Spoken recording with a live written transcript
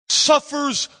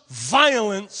suffers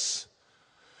violence,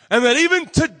 and that even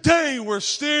today we're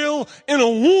still in a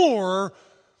war.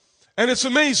 And it's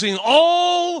amazing.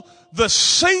 All the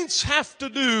saints have to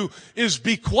do is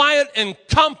be quiet and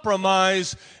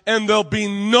compromise, and there'll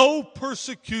be no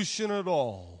persecution at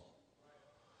all.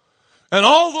 And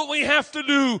all that we have to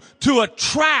do to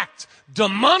attract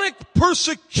demonic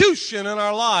persecution in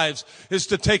our lives is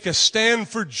to take a stand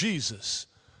for Jesus.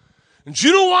 And do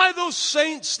you know why those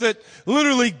saints that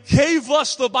literally gave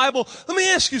us the Bible? Let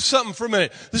me ask you something for a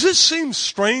minute. Does this seem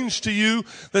strange to you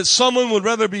that someone would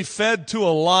rather be fed to a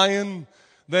lion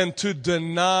than to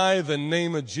deny the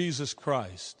name of Jesus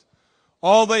Christ?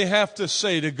 All they have to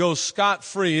say to go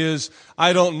scot-free is,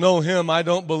 I don't know him, I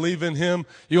don't believe in him.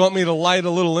 You want me to light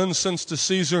a little incense to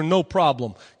Caesar? No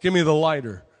problem. Give me the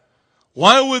lighter.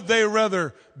 Why would they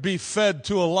rather be fed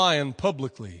to a lion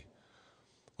publicly?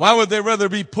 Why would they rather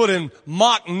be put in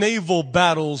mock naval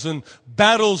battles and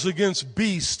battles against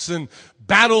beasts and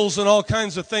battles and all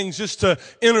kinds of things just to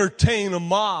entertain a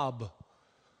mob?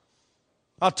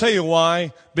 I'll tell you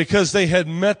why. Because they had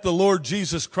met the Lord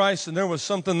Jesus Christ, and there was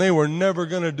something they were never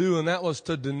going to do, and that was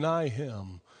to deny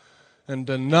him and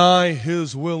deny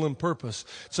his will and purpose.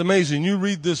 It's amazing. You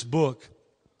read this book.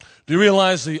 Do you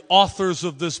realize the authors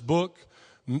of this book,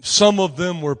 some of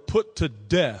them were put to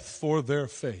death for their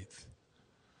faith?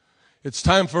 It's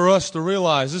time for us to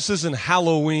realize this isn't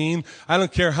Halloween. I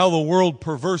don't care how the world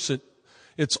perverse it.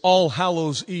 It's All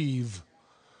Hallows Eve.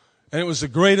 And it was the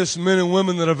greatest men and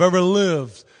women that have ever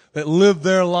lived, that lived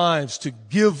their lives to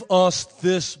give us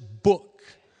this book.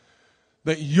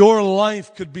 That your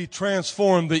life could be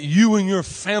transformed, that you and your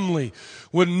family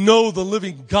would know the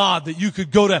living God, that you could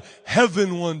go to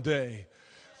heaven one day.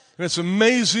 And it's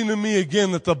amazing to me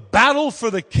again that the battle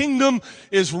for the kingdom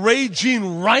is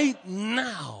raging right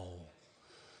now.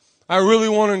 I really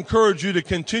want to encourage you to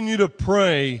continue to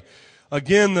pray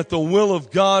again that the will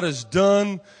of God is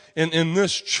done in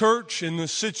this church, in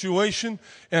this situation,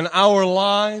 in our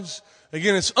lives.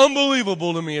 Again, it's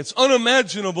unbelievable to me. It's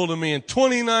unimaginable to me. In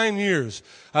 29 years,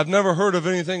 I've never heard of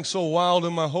anything so wild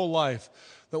in my whole life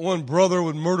that one brother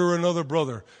would murder another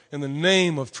brother in the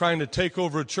name of trying to take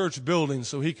over a church building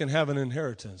so he can have an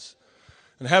inheritance.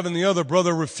 And having the other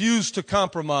brother refuse to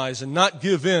compromise and not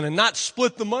give in and not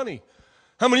split the money.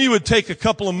 How many of you would take a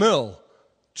couple of mil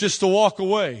just to walk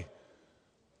away?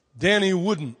 Danny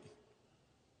wouldn't.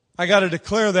 I got to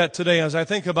declare that today as I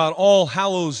think about All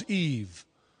Hallows Eve.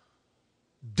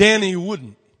 Danny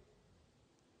wouldn't.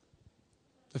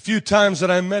 The few times that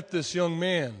I met this young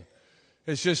man,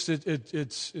 it's just,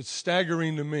 it's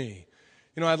staggering to me.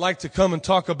 You know, I'd like to come and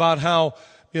talk about how,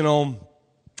 I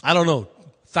don't know,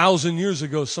 1,000 years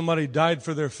ago somebody died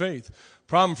for their faith.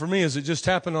 Problem for me is it just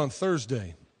happened on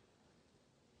Thursday.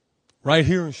 Right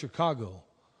here in Chicago,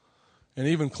 and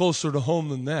even closer to home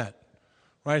than that,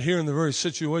 right here in the very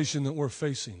situation that we're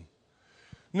facing.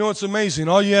 You know, it's amazing.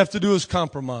 All you have to do is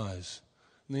compromise,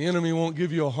 and the enemy won't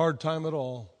give you a hard time at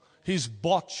all. He's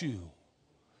bought you.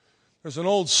 There's an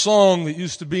old song that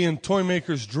used to be in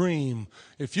Toymaker's Dream.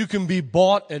 If you can be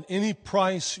bought at any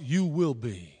price, you will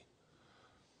be.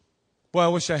 Boy, I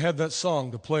wish I had that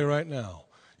song to play right now.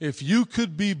 If you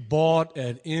could be bought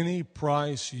at any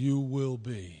price, you will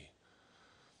be.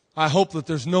 I hope that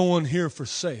there's no one here for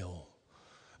sale.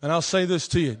 And I'll say this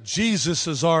to you. Jesus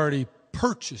has already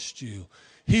purchased you.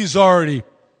 He's already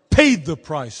paid the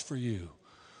price for you.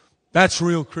 That's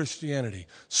real Christianity.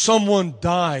 Someone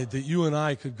died that you and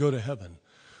I could go to heaven.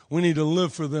 We need to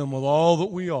live for them with all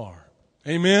that we are.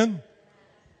 Amen?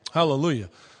 Hallelujah.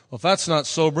 Well, if that's not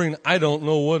sobering, I don't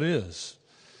know what is.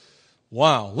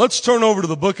 Wow. Let's turn over to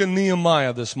the book of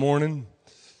Nehemiah this morning.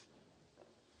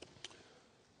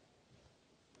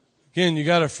 Again, you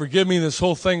got to forgive me. This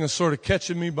whole thing is sort of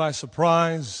catching me by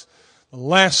surprise. The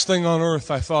last thing on earth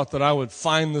I thought that I would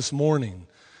find this morning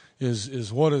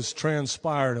is what has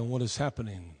transpired and what is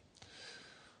happening.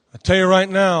 I tell you right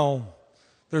now,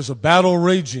 there's a battle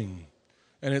raging,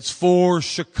 and it's for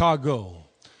Chicago.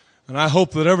 And I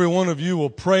hope that every one of you will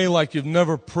pray like you've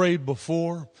never prayed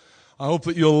before. I hope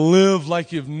that you'll live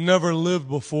like you've never lived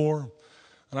before.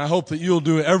 And I hope that you'll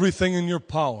do everything in your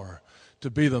power to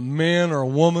be the man or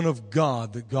woman of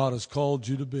God that God has called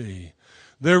you to be.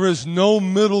 There is no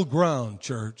middle ground,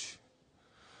 church.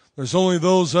 There's only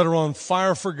those that are on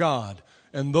fire for God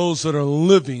and those that are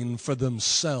living for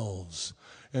themselves.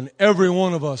 And every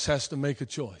one of us has to make a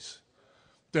choice.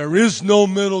 There is no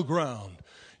middle ground.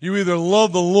 You either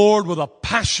love the Lord with a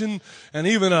passion and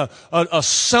even a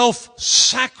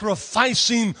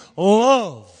self-sacrificing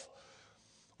love,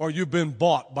 or you've been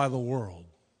bought by the world.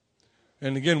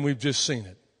 And again, we've just seen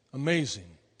it. Amazing.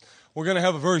 We're going to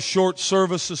have a very short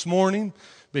service this morning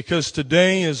because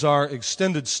today is our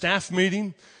extended staff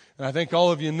meeting. And I think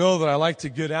all of you know that I like to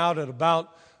get out at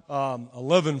about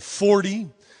 11:40.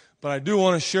 But I do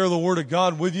want to share the Word of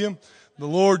God with you. The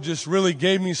Lord just really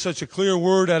gave me such a clear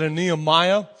word out of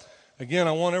Nehemiah. Again,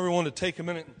 I want everyone to take a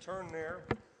minute and turn there.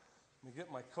 Let me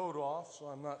get my coat off so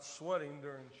I'm not sweating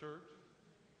during church.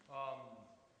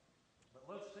 But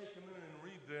let's take a minute and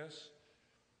read this.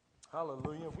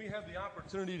 Hallelujah. If we have the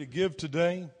opportunity to give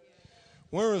today,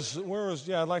 where is,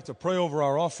 I'd like to pray over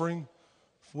our offering.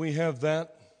 If we have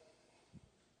that.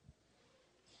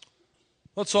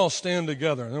 Let's all stand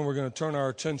together, and then we're going to turn our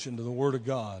attention to the Word of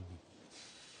God.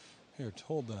 Here,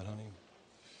 hold that, honey.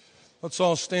 Let's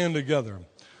all stand together.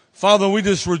 Father, we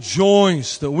just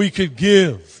rejoice that we could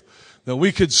give, that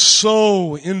we could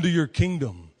sow into your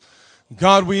kingdom.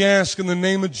 God, we ask in the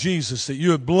name of Jesus that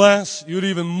you would bless, you would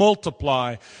even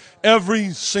multiply every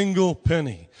single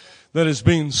penny that is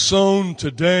being sown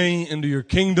today into your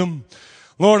kingdom.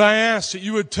 Lord, I ask that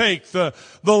you would take the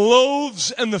loaves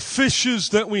and the fishes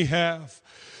that we have.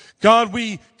 God,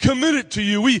 we commit it to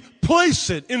you. We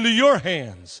place it into your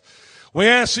hands. We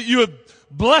ask that you would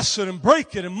bless it and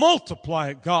break it and multiply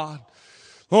it, God.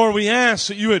 Lord, we ask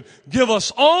that you would give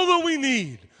us all that we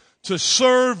need to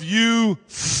serve you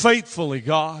faithfully,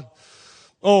 God.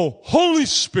 Oh, Holy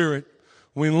Spirit,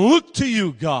 we look to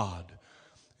you, God.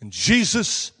 In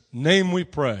Jesus' name we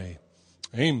pray.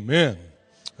 Amen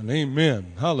and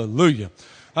amen. Hallelujah.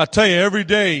 I tell you, every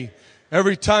day,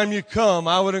 every time you come,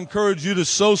 I would encourage you to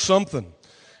sow something.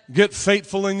 Get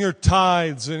faithful in your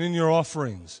tithes and in your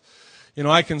offerings. You know,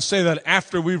 I can say that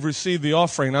after we've received the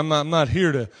offering. I'm not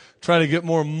here to try to get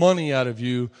more money out of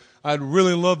you. I'd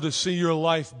really love to see your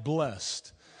life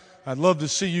blessed. I'd love to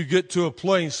see you get to a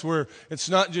place where it's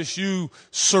not just you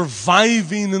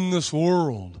surviving in this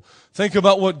world. Think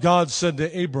about what God said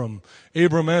to Abram.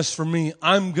 Abram, as for me,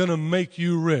 I'm going to make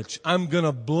you rich. I'm going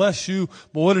to bless you.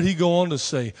 But what did he go on to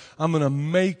say? I'm going to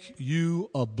make you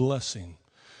a blessing.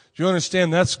 Do you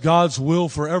understand that's God's will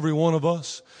for every one of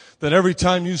us? That every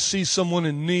time you see someone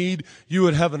in need, you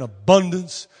would have an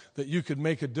abundance that you could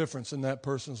make a difference in that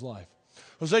person's life.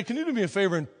 Jose, can you do me a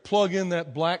favor and plug in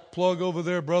that black plug over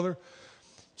there, brother,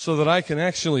 so that I can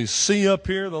actually see up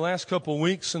here? The last couple of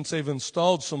weeks since they've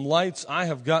installed some lights, I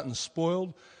have gotten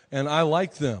spoiled, and I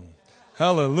like them.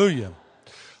 Hallelujah.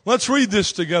 Let's read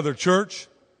this together, church.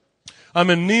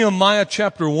 I'm in Nehemiah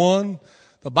chapter 1.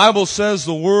 The Bible says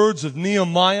the words of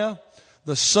Nehemiah,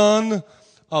 the son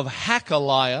of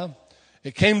Hakaliah.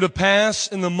 It came to pass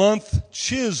in the month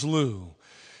Chislew,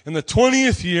 in the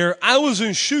 20th year, I was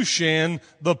in Shushan,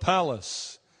 the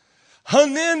palace.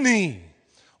 Hanani,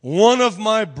 one of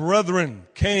my brethren,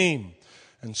 came,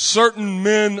 and certain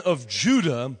men of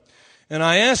Judah, and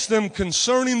I asked them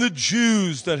concerning the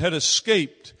Jews that had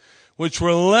escaped, which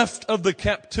were left of the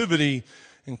captivity,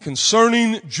 and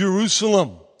concerning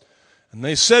Jerusalem. And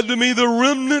they said to me, the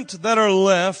remnant that are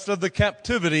left of the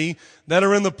captivity that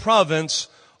are in the province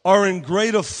are in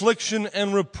great affliction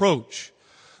and reproach.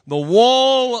 The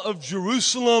wall of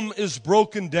Jerusalem is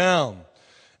broken down,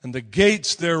 and the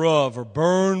gates thereof are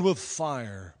burned with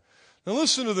fire. Now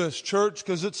listen to this, church,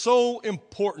 because it's so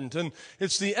important, and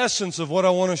it's the essence of what I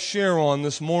want to share on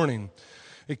this morning.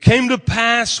 It came to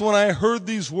pass when I heard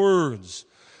these words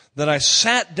that I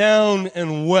sat down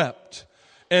and wept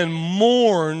and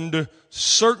mourned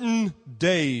certain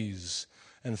days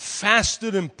and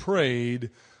fasted and prayed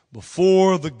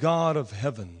before the God of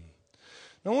heaven.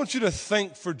 Now, I want you to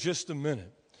think for just a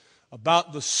minute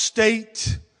about the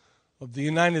state of the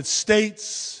United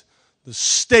States, the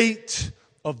state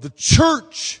of the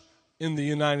church in the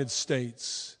United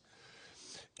States.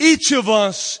 Each of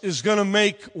us is going to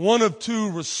make one of two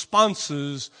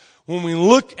responses when we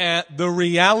look at the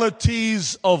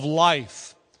realities of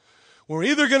life. We're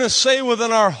either going to say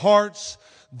within our hearts,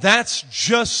 that's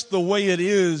just the way it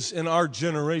is in our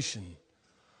generation,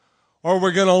 or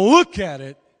we're going to look at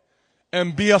it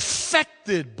and be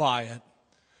affected by it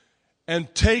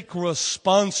and take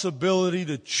responsibility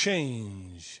to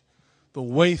change the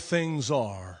way things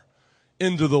are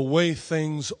into the way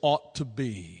things ought to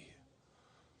be.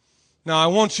 Now, I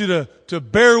want you to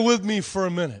bear with me for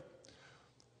a minute.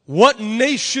 What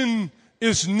nation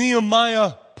is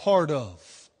Nehemiah part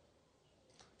of?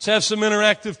 Let's have some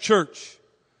interactive church.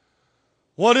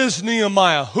 What is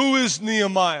Nehemiah? Who is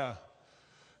Nehemiah?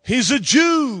 He's a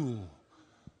Jew.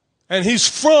 And he's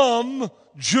from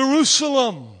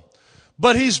Jerusalem.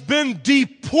 But he's been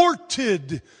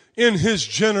deported in his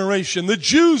generation. The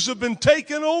Jews have been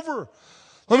taken over.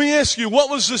 Let me ask you, what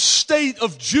was the state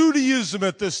of Judaism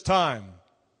at this time?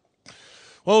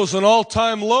 Well, it was an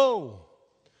all-time low.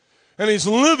 And he's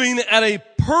living at a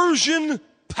Persian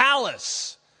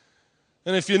palace.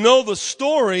 And if you know the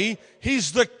story,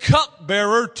 he's the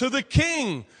cupbearer to the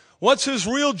king. What's his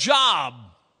real job?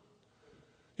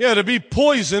 Yeah, to be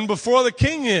poisoned before the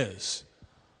king is.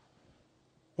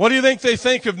 What do you think they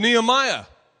think of Nehemiah?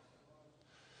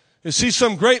 Is he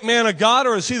some great man of God,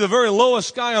 or is he the very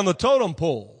lowest guy on the totem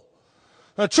pole?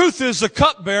 The truth is, the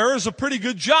cupbearer is a pretty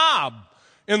good job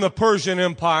in the Persian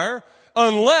Empire,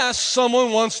 unless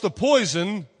someone wants to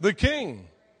poison the king,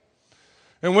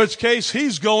 in which case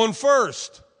he's going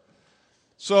first.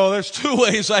 So there's two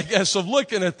ways, I guess, of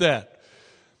looking at that.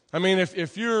 I mean,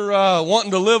 if you're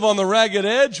wanting to live on the ragged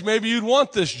edge, maybe you'd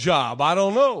want this job. I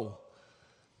don't know.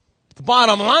 The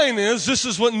bottom line is, this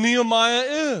is what Nehemiah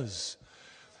is.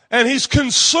 And he's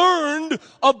concerned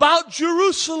about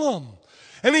Jerusalem.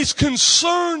 And he's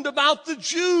concerned about the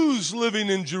Jews living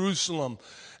in Jerusalem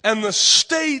and the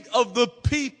state of the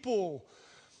people.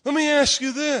 Let me ask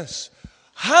you this.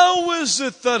 How is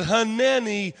it that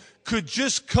Hanani could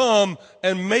just come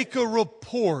and make a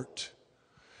report?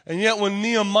 And yet when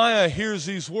Nehemiah hears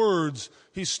these words,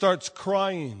 he starts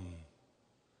crying.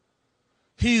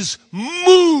 He's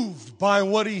moved by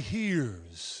what he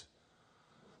hears.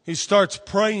 He starts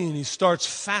praying. He starts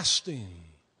fasting.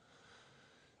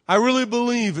 I really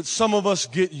believe that some of us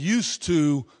get used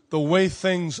to the way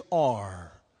things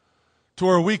are. To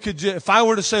where we could, if I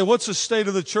were to say, what's the state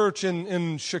of the church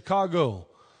in Chicago?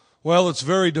 Well, it's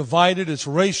very divided. It's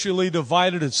racially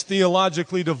divided. It's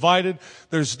theologically divided.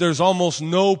 There's almost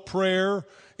no prayer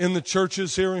in the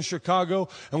churches here in Chicago.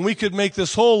 And we could make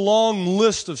this whole long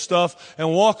list of stuff and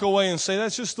walk away and say,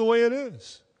 that's just the way it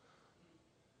is.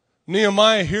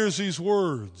 Nehemiah hears these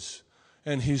words,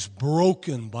 and he's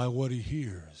broken by what he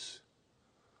hears.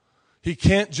 He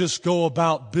can't just go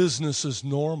about business as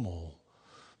normal,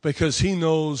 because he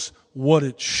knows what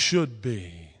it should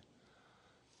be.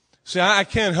 See, I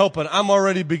can't help it. I'm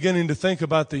already beginning to think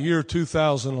about the year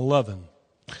 2011.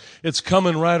 It's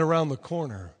coming right around the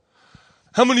corner.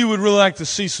 How many of you would really like to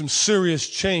see some serious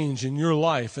change in your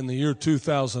life in the year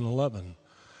 2011?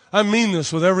 I mean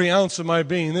this with every ounce of my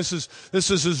being. This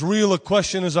is as real a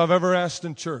question as I've ever asked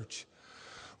in church.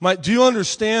 Do you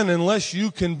understand, unless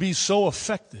you can be so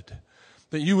affected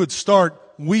that you would start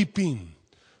weeping,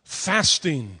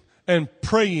 fasting, and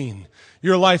praying,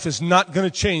 your life is not going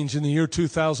to change in the year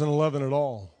 2011 at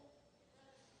all.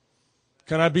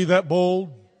 Can I be that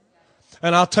bold?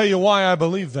 And I'll tell you why I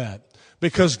believe that.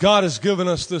 Because God has given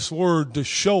us this word to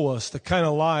show us the kind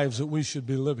of lives that we should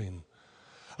be living.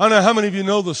 I don't know how many of you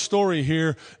know the story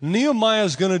here. Nehemiah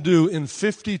is going to do in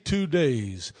 52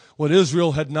 days what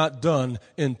Israel had not done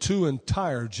in 2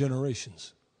 entire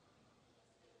generations.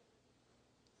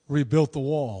 Rebuilt the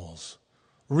walls,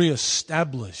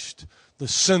 reestablished the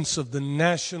sense of the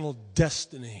national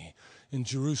destiny in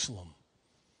Jerusalem.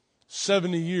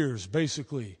 70 years,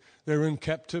 basically, they're in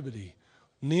captivity.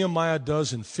 Nehemiah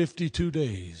does in 52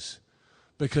 days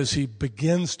because he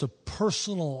begins to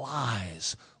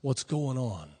personalize what's going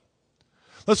on.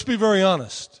 Let's be very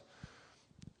honest.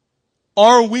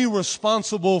 Are we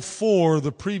responsible for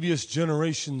the previous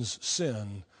generation's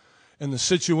sin and the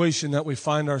situation that we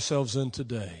find ourselves in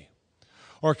today?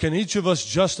 Or can each of us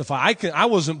justify? I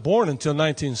wasn't born until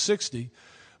 1960.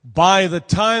 By the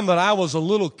time that I was a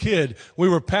little kid, we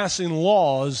were passing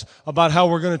laws about how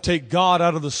we're going to take God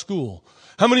out of the school.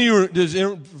 How many of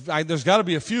you, there's got to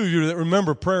be a few of you that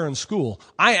remember prayer in school.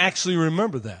 I actually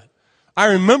remember that.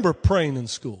 I remember praying in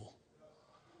school.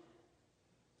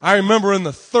 I remember in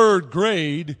the 3rd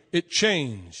grade, it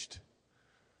changed.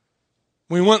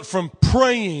 We went from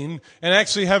praying and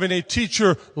actually having a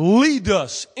teacher lead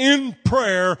us in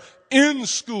prayer in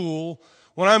school.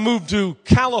 When I moved to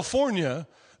California,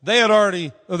 they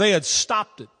had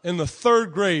stopped it. In the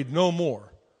 3rd grade, no more.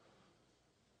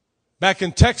 Back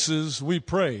in Texas, we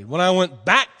prayed. When I went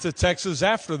back to Texas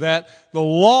after that, the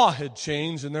law had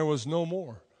changed and there was no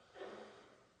more.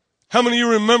 How many of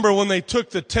you remember when they took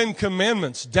the 10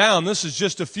 Commandments down, this is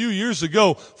just a few years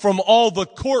ago, from all the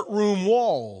courtroom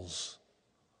walls?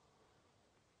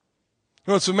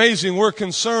 You know, it's amazing. We're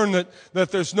concerned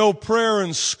that there's no prayer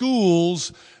in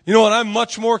schools. You know what I'm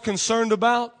much more concerned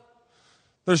about?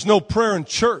 There's no prayer in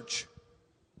church.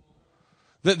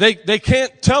 They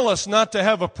can't tell us not to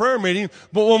have a prayer meeting,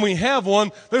 but when we have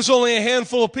one, there's only a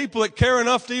handful of people that care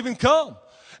enough to even come.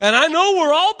 And I know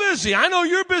we're all busy. I know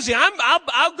you're busy.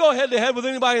 I'll go head to head with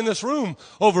anybody in this room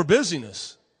over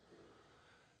busyness.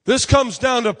 This comes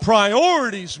down to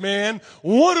priorities, man.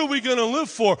 What are we going to live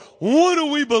for? What do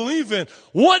we believe in?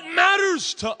 What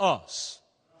matters to us?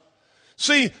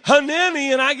 See,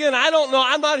 Hanani, and again, I don't know,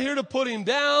 I'm not here to put him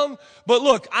down, but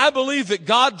look, I believe that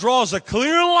God draws a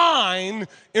clear line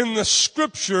in the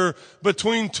Scripture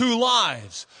between two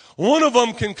lives. One of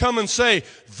them can come and say,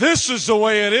 this is the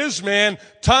way it is, man.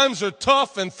 Times are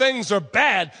tough and things are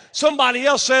bad. Somebody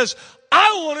else says,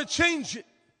 I want to change it.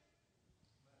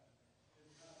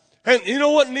 And you know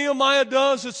what Nehemiah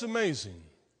does? It's amazing.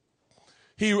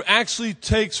 He actually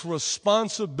takes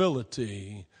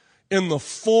responsibility in the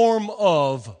form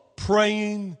of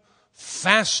praying,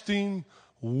 fasting,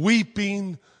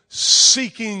 weeping,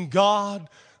 seeking God,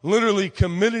 literally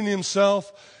committing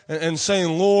himself and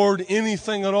saying, Lord,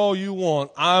 anything at all you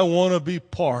want, I want to be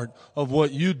part of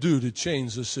what you do to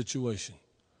change this situation.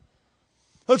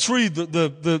 Let's read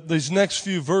these next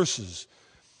few verses.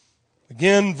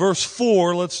 Again, verse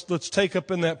 4, let's take up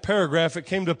in that paragraph. It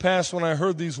came to pass when I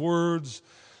heard these words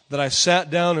that I sat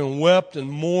down and wept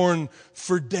and mourned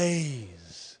for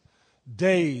days.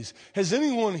 Days. Has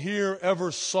anyone here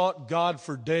ever sought God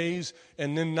for days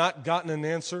and then not gotten an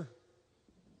answer?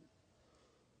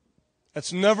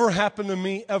 That's never happened to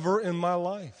me ever in my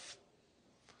life.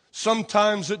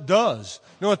 Sometimes it does.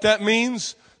 You know what that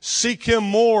means? Seek Him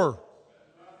more.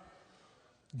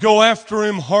 Go after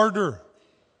Him harder.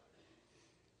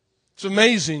 It's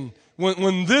amazing.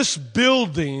 When this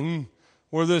building,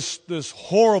 where this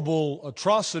horrible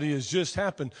atrocity has just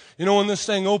happened, you know, when this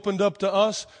thing opened up to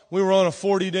us, we were on a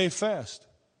 40-day fast.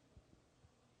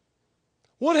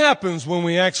 What happens when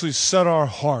we actually set our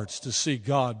hearts to see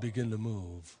God begin to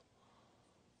move?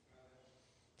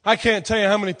 I can't tell you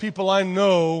how many people I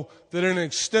know that in an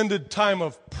extended time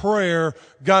of prayer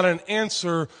got an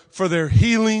answer for their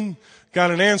healing,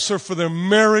 got an answer for their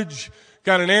marriage,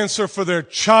 got an answer for their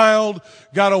child,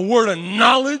 got a word of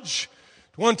knowledge.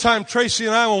 One time Tracy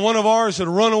and I, when one of ours had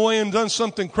run away and done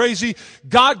something crazy,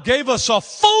 God gave us a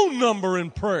phone number in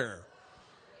prayer.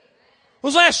 When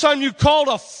was the last time you called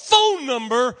a phone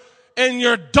number and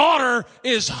your daughter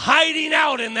is hiding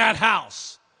out in that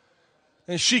house?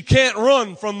 And she can't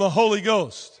run from the Holy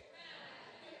Ghost.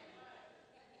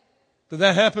 Did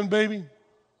that happen, baby?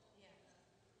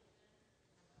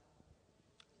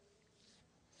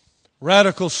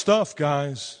 Radical stuff,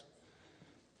 guys.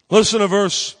 Listen to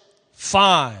verse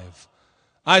 5.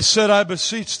 I said, I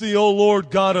beseech thee, O Lord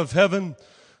God of heaven,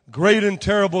 great and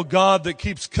terrible God that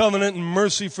keeps covenant and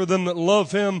mercy for them that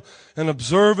love Him and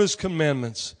observe His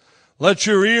commandments. Let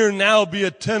your ear now be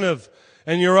attentive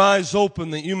and your eyes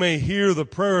open, that you may hear the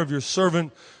prayer of your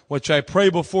servant, which I pray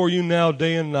before you now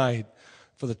day and night,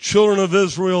 for the children of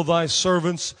Israel, thy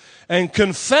servants, and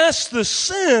confess the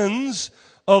sins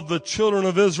of the children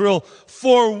of Israel,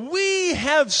 for we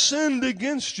have sinned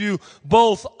against you,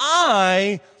 both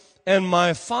I and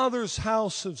my father's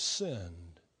house have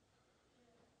sinned.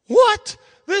 What?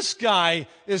 This guy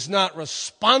is not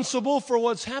responsible for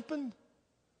what's happened?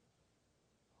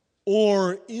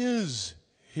 Or is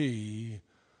he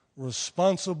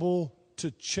responsible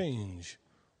to change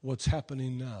what's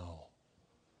happening now?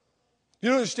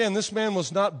 You understand, this man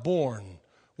was not born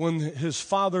when his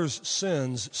father's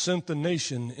sins sent the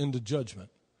nation into judgment.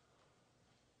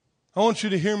 I want you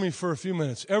to hear me for a few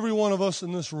minutes. Every one of us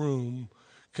in this room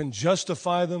can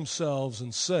justify themselves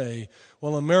and say,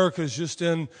 well, America's just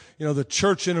in, the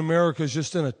church in America is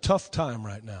just in a tough time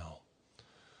right now.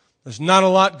 There's not a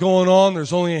lot going on.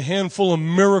 There's only a handful of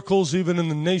miracles even in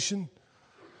the nation.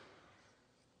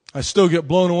 I still get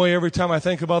blown away every time I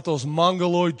think about those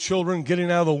mongoloid children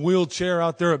getting out of the wheelchair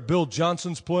out there at Bill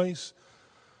Johnson's place.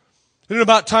 Isn't it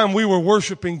about time we were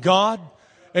worshiping God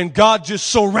and God just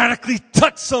so radically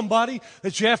touched somebody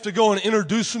that you have to go and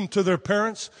introduce them to their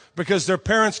parents because their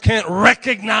parents can't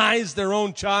recognize their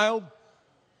own child?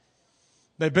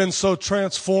 They've been so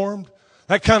transformed.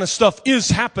 That kind of stuff is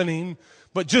happening,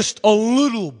 but just a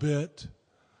little bit.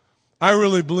 I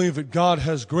really believe that God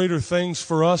has greater things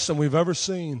for us than we've ever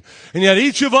seen. And yet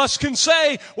each of us can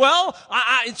say, well,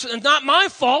 it's not my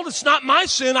fault. It's not my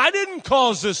sin. I didn't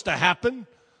cause this to happen.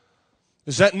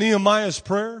 Is that Nehemiah's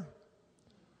prayer?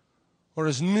 Or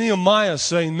does Nehemiah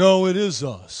say, no, it is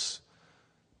us,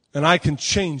 and I can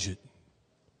change it,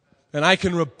 and I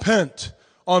can repent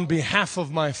on behalf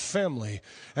of my family,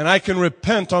 and I can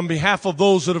repent on behalf of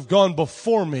those that have gone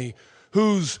before me,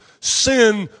 whose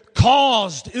sin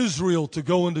caused Israel to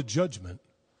go into judgment?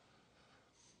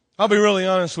 I'll be really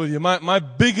honest with you. My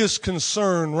biggest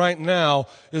concern right now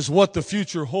is what the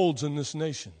future holds in this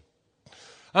nation.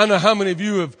 I don't know how many of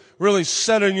you have really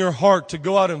set in your heart to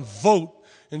go out and vote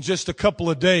in just a couple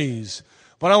of days.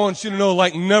 But I want you to know,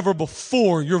 like never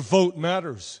before, your vote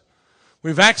matters.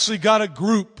 We've actually got a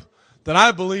group that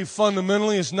I believe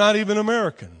fundamentally is not even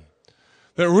American.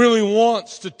 that really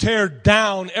wants to tear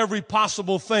down every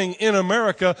possible thing in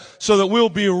America so that we'll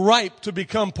be ripe to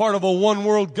become part of a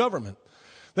one-world government.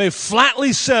 They've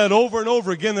flatly said over and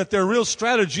over again that their real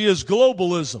strategy is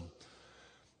globalism.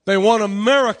 They want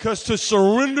America to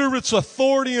surrender its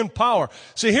authority and power.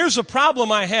 See, here's a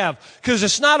problem I have, because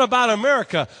it's not about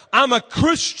America. I'm a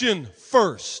Christian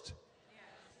first.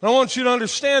 I want you to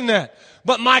understand that.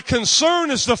 But my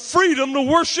concern is the freedom to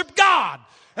worship God,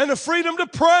 and the freedom to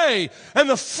pray, and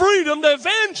the freedom to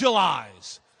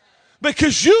evangelize.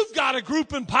 Because you've got a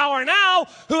group in power now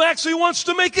who actually wants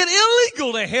to make it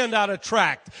illegal to hand out a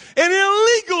tract, and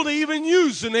illegal to even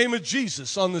use the name of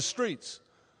Jesus on the streets.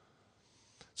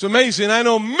 It's amazing. I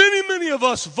know many of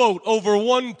us vote over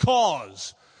one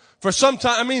cause. For some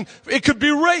time, I mean, it could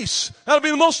be race. That'll be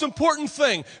the most important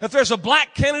thing. If there's a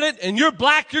black candidate and you're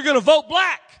black, you're going to vote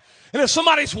black. And if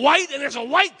somebody's white and there's a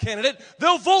white candidate,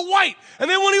 they'll vote white. And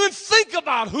they won't even think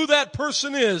about who that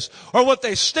person is or what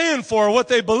they stand for or what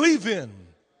they believe in.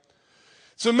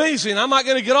 It's amazing. I'm not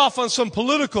going to get off on some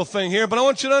political thing here, but I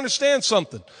want you to understand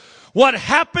something. What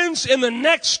happens in the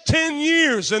next 10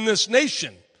 years in this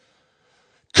nation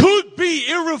could be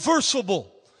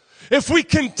irreversible if we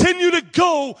continue to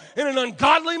go in an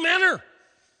ungodly manner.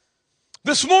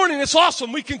 This morning, it's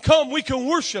awesome. We can come, we can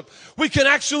worship, we can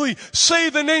actually say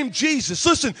the name Jesus.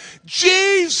 Listen,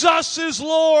 Jesus is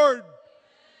Lord.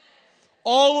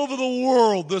 All over the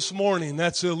world this morning,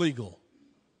 that's illegal.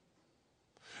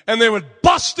 And they would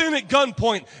bust in at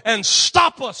gunpoint and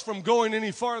stop us from going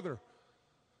any farther.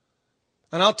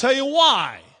 And I'll tell you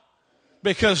why.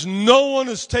 Because no one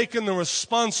has taken the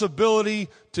responsibility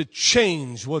to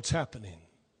change what's happening.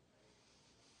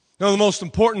 You know the most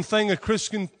important thing a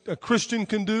Christian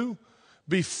can do?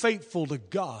 Be faithful to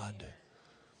God.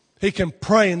 He can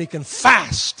pray and he can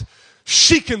fast.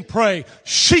 She can pray.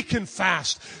 She can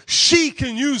fast. She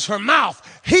can use her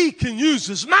mouth. He can use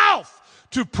his mouth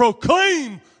to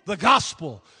proclaim the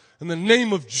gospel in the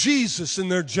name of Jesus in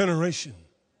their generation.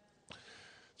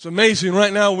 It's amazing.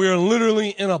 Right now we are literally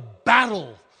in a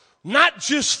battle, not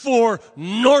just for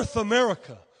North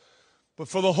America, but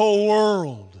for the whole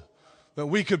world, that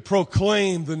we could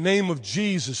proclaim the name of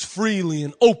Jesus freely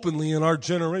and openly in our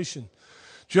generation.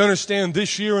 Do you understand,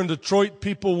 this year in Detroit,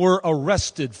 people were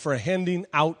arrested for handing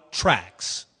out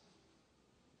tracts.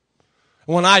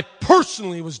 When I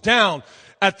personally was down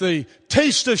at the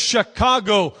Taste of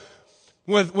Chicago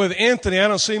with Anthony, I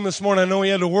don't see him this morning, I know he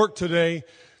had to work today,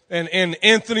 and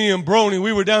Anthony and Brony,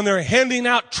 we were down there handing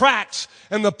out tracts,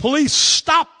 and the police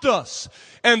stopped us.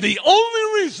 And the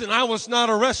only reason I was not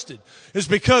arrested is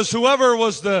because whoever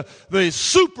was the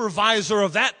supervisor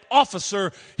of that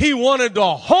officer, he wanted to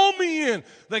haul me in.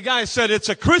 The guy said, "It's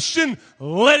a Christian,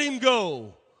 let him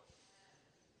go."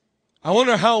 I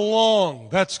wonder how long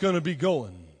that's going to be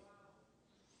going.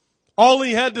 All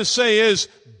he had to say is,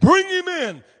 "Bring him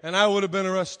in," and I would have been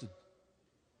arrested.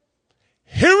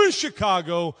 Here in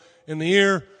Chicago, in the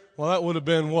year, well, that would have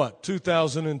been what,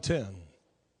 2010.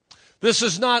 This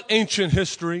is not ancient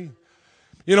history.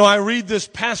 You know, I read this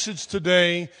passage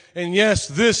today, and yes,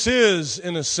 this is,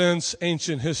 in a sense,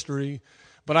 ancient history,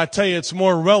 but I tell you, it's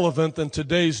more relevant than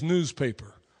today's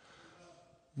newspaper.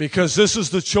 Because this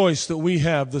is the choice that we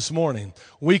have this morning.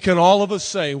 We can all of us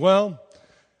say, well,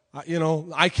 you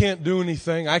know, I can't do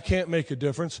anything. I can't make a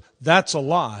difference. That's a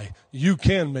lie. You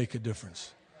can make a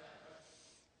difference.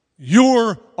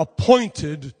 You're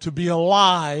appointed to be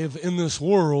alive in this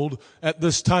world at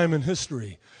this time in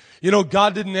history. You know,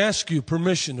 God didn't ask you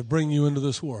permission to bring you into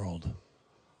this world.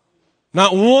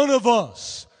 Not one of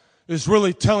us is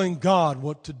really telling God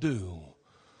what to do.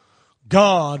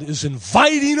 God is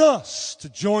inviting us to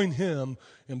join Him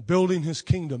in building His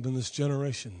kingdom in this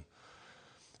generation.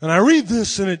 And I read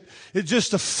this and it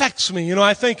just affects me. You know,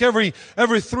 I think every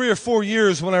 3 or 4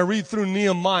 years when I read through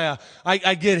Nehemiah,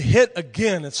 I get hit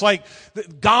again. It's like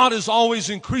God is always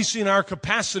increasing our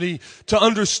capacity to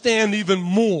understand even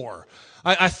more.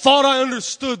 I thought I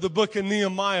understood the book of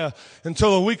Nehemiah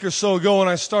until a week or so ago when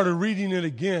I started reading it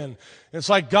again. It's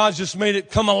like God just made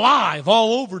it come alive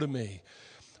all over to me.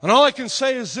 And all I can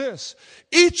say is this: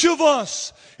 each of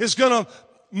us is going to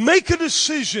make a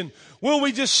decision. Will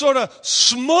we just sort of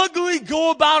smugly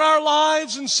go about our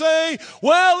lives and say,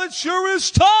 well, it sure is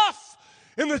tough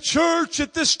in the church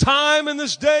at this time, in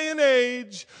this day and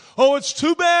age. Oh, it's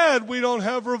too bad we don't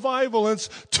have revival. It's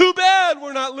too bad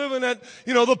we're not living at,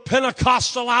 you know, the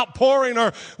Pentecostal outpouring,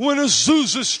 or when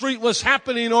Azusa Street was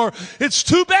happening, or it's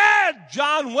too bad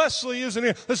John Wesley isn't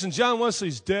here. Listen, John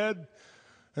Wesley's dead,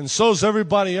 and so's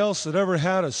everybody else that ever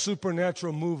had a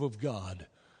supernatural move of God.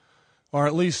 Or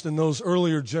at least in those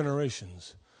earlier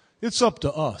generations. It's up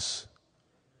to us.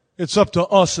 It's up to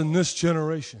us in this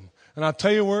generation. And I'll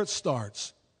tell you where it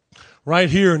starts. Right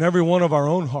here in every one of our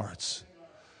own hearts.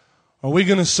 Are we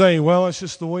going to say, well, it's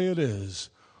just the way it is?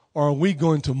 Or are we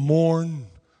going to mourn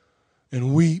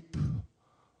and weep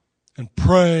and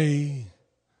pray?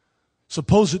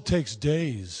 Suppose it takes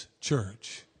days,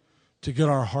 church, to get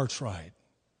our hearts right.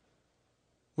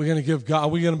 We're going to give God, are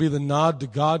we going to be the nod to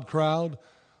God crowd?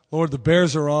 Lord, the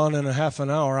Bears are on in a half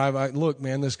an hour. Look,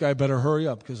 man, this guy better hurry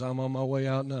up because I'm on my way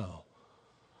out now.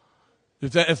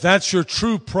 If that's your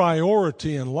true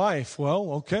priority in life,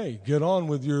 well, okay, get on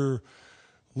with your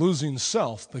losing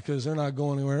self because they're not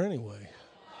going anywhere anyway.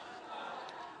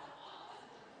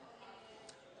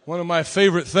 One of my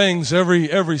favorite things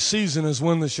every season is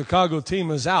when the Chicago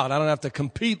team is out. I don't have to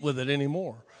compete with it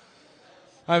anymore.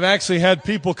 I've actually had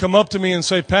people come up to me and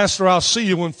say, Pastor, I'll see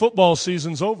you when football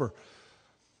season's over.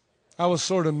 I was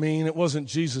sort of mean. It wasn't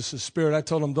Jesus' spirit. I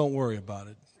told them, don't worry about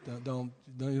it. You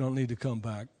don't need to come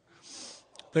back.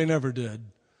 They never did.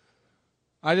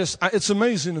 It's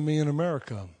amazing to me in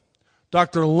America.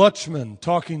 Dr. Lutchman,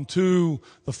 talking to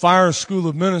the Fire School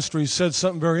of Ministry, said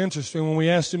something very interesting when we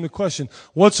asked him the question,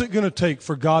 what's it going to take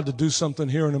for God to do something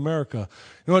here in America?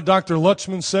 You know what Dr.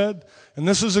 Lutchman said? And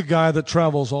this is a guy that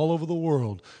travels all over the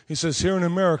world. He says, here in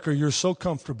America, you're so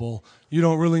comfortable, you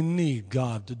don't really need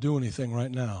God to do anything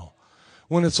right now.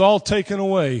 When it's all taken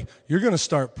away, you're going to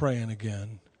start praying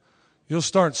again. You'll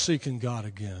start seeking God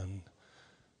again.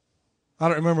 I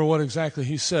don't remember what exactly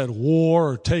he said,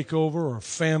 war or takeover or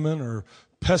famine or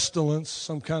pestilence,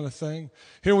 some kind of thing.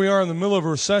 Here we are in the middle of a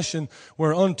recession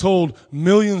where untold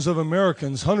millions of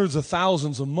Americans, hundreds of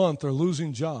thousands a month, are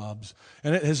losing jobs.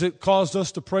 And has it caused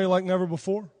us to pray like never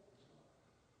before?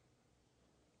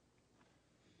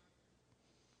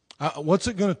 What's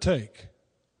it going to take?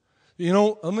 You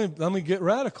know, let me get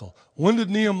radical. When did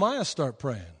Nehemiah start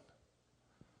praying?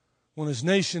 When his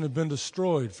nation had been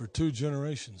destroyed for 2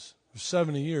 generations. For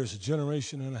 70 years, a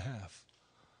generation and a half.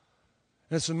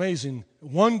 And it's amazing.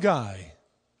 One guy,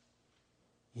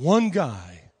 in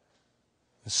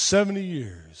 70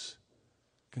 years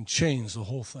can change the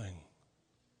whole thing.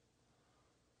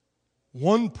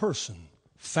 One person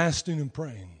fasting and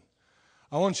praying.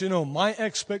 I want you to know my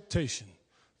expectation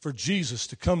for Jesus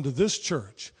to come to this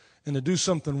church and to do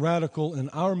something radical in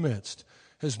our midst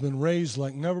has been raised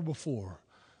like never before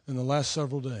in the last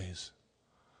several days.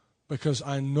 Because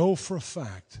I know for a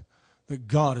fact that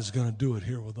God is going to do it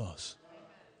here with us.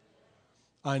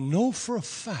 I know for a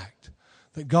fact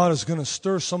that God is going to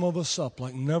stir some of us up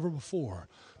like never before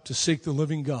to seek the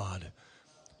living God.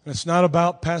 And it's not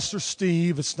about Pastor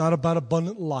Steve. It's not about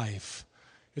abundant life.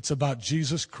 It's about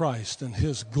Jesus Christ and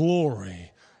His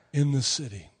glory in the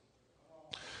city.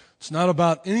 It's not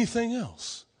about anything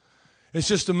else. It's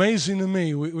just amazing to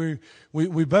me.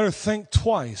 We better think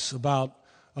twice about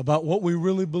what we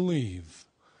really believe.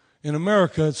 In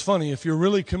America, it's funny, if you're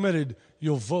really committed,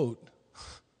 you'll vote.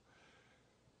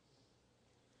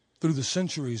 Through the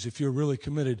centuries, if you're really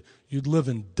committed, you'd live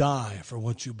and die for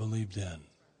what you believed in.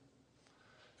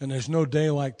 And there's no day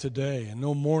like today and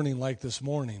no morning like this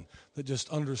morning that just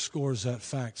underscores that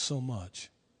fact so much.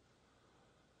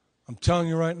 I'm telling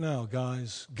you right now,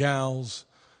 guys, gals,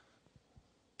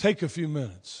 take a few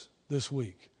minutes this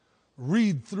week.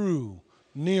 Read through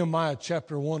Nehemiah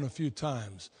chapter 1 a few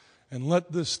times and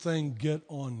let this thing get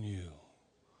on you.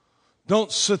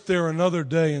 Don't sit there another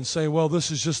day and say, well,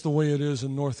 this is just the way it is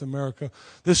in North America.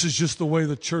 This is just the way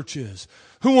the church is.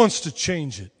 Who wants to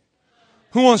change it?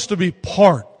 Who wants to be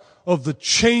part of the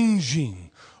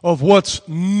changing of what's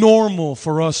normal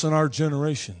for us in our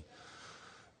generation?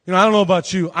 You know, I don't know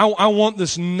about you. I want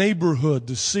this neighborhood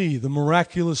to see the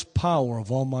miraculous power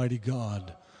of Almighty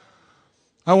God.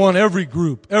 I want every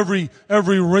group, every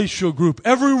racial group,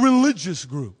 every religious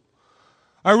group.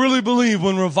 I really believe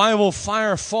when revival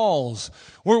fire falls,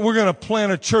 we're going to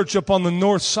plant a church up on the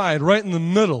north side, right in the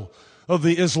middle of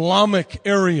the Islamic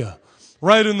area,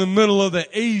 right in the middle of the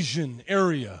Asian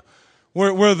area,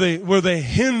 where the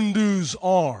Hindus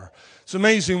are. It's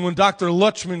amazing, when Dr.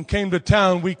 Lutchman came to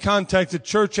town, we contacted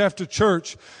church after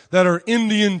church that are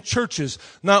Indian churches.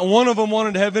 Not one of them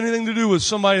wanted to have anything to do with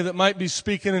somebody that might be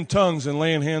speaking in tongues and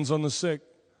laying hands on the sick.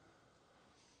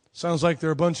 Sounds like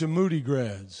they're a bunch of Moody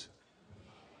grads.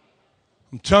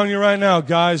 I'm telling you right now,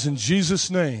 guys, in Jesus'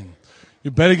 name,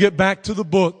 you better get back to the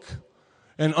book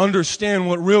and understand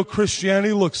what real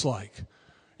Christianity looks like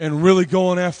and really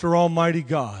going after Almighty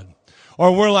God.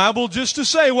 Or we're liable just to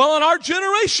say, well, in our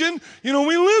generation, you know,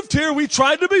 we lived here. We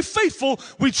tried to be faithful.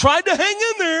 We tried to hang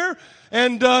in there.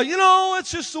 And, you know,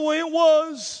 it's just the way it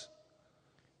was.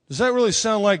 Does that really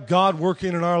sound like God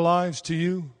working in our lives to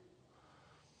you?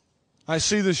 I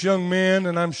see this young man,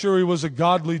 and I'm sure he was a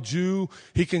godly Jew.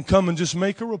 He can come and just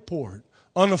make a report,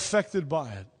 unaffected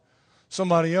by it.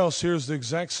 Somebody else hears the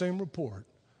exact same report.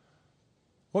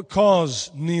 What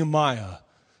caused Nehemiah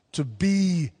to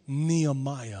be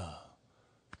Nehemiah?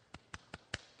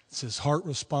 It's his heart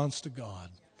response to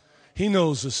God. He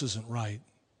knows this isn't right.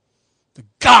 The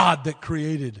God that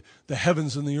created the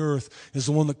heavens and the earth is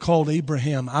the one that called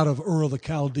Abraham out of Ur of the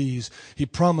Chaldees. He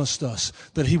promised us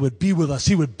that he would be with us.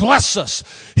 He would bless us.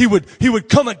 He would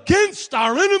come against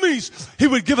our enemies. He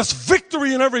would give us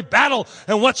victory in every battle.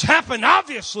 And what's happened?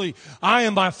 Obviously, I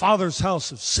and my Father's house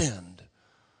have sinned.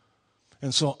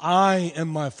 And so I and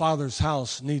my Father's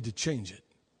house need to change it.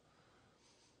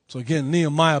 So again,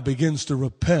 Nehemiah begins to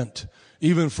repent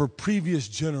even for previous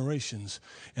generations,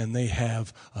 and they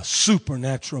have a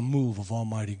supernatural move of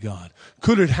Almighty God.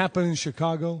 Could it happen in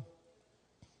Chicago?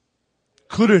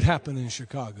 Could it happen in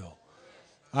Chicago?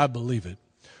 I believe it.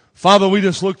 Father, we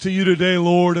just look to you today,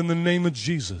 Lord, in the name of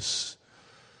Jesus.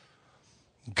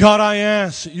 God, I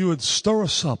ask that you would stir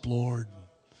us up, Lord.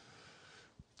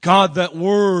 God, that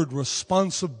word,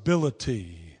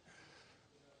 responsibility,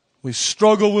 we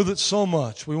struggle with it so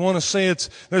much. We want to say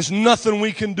there's nothing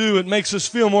we can do. It makes us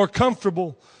feel more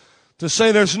comfortable to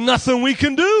say there's nothing we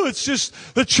can do. It's just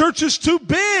the church is too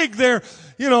big. They're,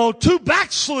 too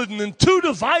backslidden and too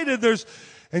divided.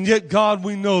 And yet, God,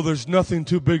 we know there's nothing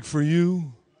too big for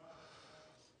you.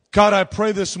 God, I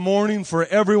pray this morning for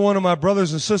every one of my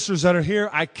brothers and sisters that are here.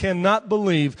 I cannot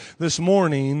believe this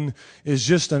morning is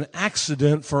just an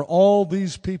accident for all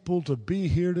these people to be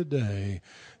here today.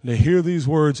 To hear these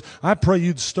words, I pray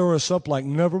you'd stir us up like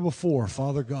never before,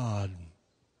 Father God.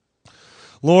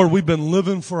 Lord, we've been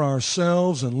living for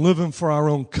ourselves and living for our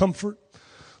own comfort,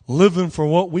 living for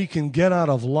what we can get out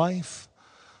of life.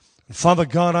 And Father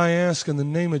God, I ask in the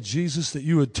name of Jesus that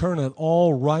you would turn it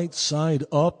all right side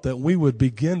up, that we would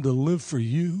begin to live for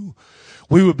you.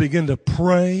 We would begin to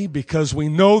pray because we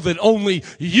know that only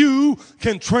you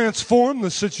can transform the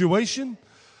situation.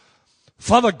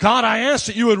 Father God, I ask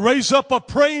that you would raise up a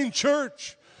praying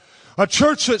church, a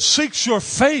church that seeks your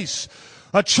face,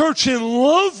 a church in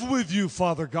love with you,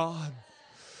 Father God.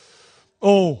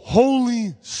 Oh,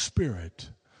 Holy Spirit,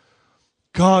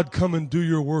 God, come and do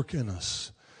your work in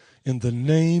us in the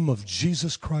name of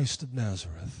Jesus Christ of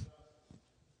Nazareth.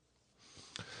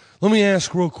 Let me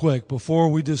ask real quick before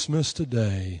we dismiss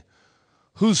today,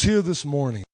 who's here this morning?